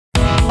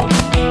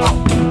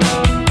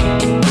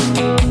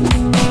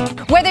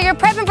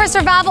prepping for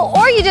survival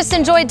or you just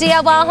enjoy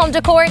DIY home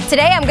decor,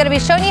 today I'm going to be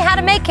showing you how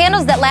to make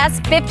candles that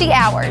last 50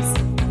 hours.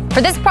 For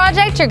this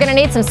project, you're going to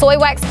need some soy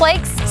wax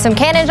flakes, some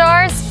canning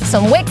jars,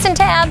 some wicks and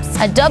tabs,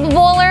 a double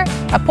boiler,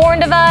 a pouring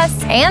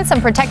device, and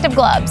some protective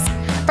gloves.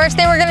 First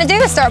thing we're going to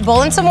do is start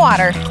boiling some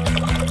water.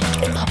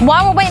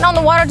 While we're waiting on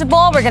the water to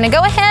boil, we're going to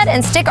go ahead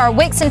and stick our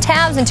wicks and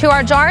tabs into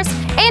our jars.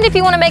 And if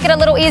you want to make it a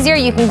little easier,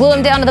 you can glue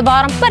them down to the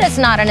bottom, but it's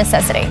not a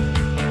necessity.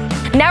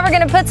 Now we're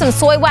going to put some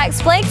soy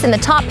wax flakes in the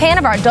top pan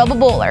of our double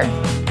boiler.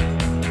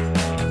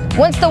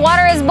 Once the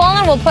water is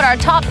boiling, we'll put our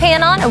top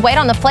pan on and wait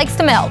on the flakes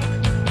to melt.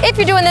 If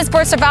you're doing this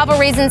for survival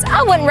reasons,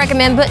 I wouldn't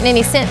recommend putting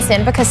any scents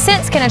in because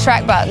scents can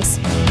attract bugs.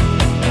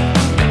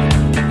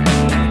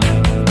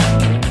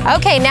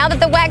 Okay, now that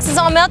the wax is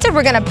all melted,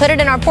 we're going to put it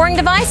in our pouring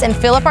device and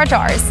fill up our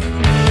jars.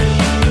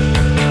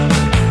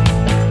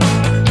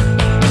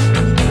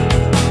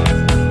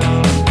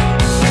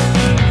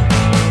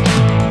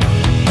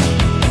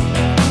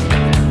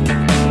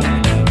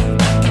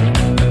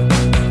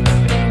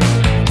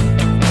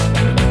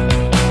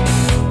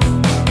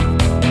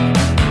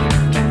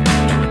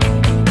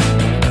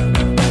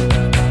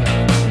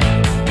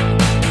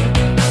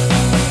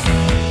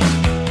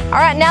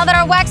 Alright, now that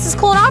our wax is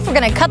cooled off, we're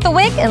going to cut the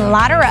wick and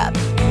light her up.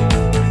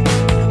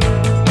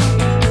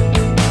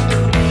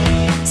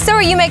 So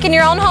are you making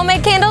your own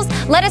homemade candles?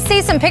 Let us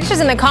see some pictures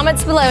in the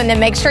comments below, and then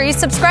make sure you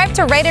subscribe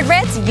to Rated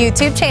Red's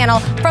YouTube channel.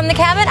 From the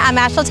cabin, I'm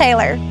Ashla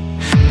Taylor.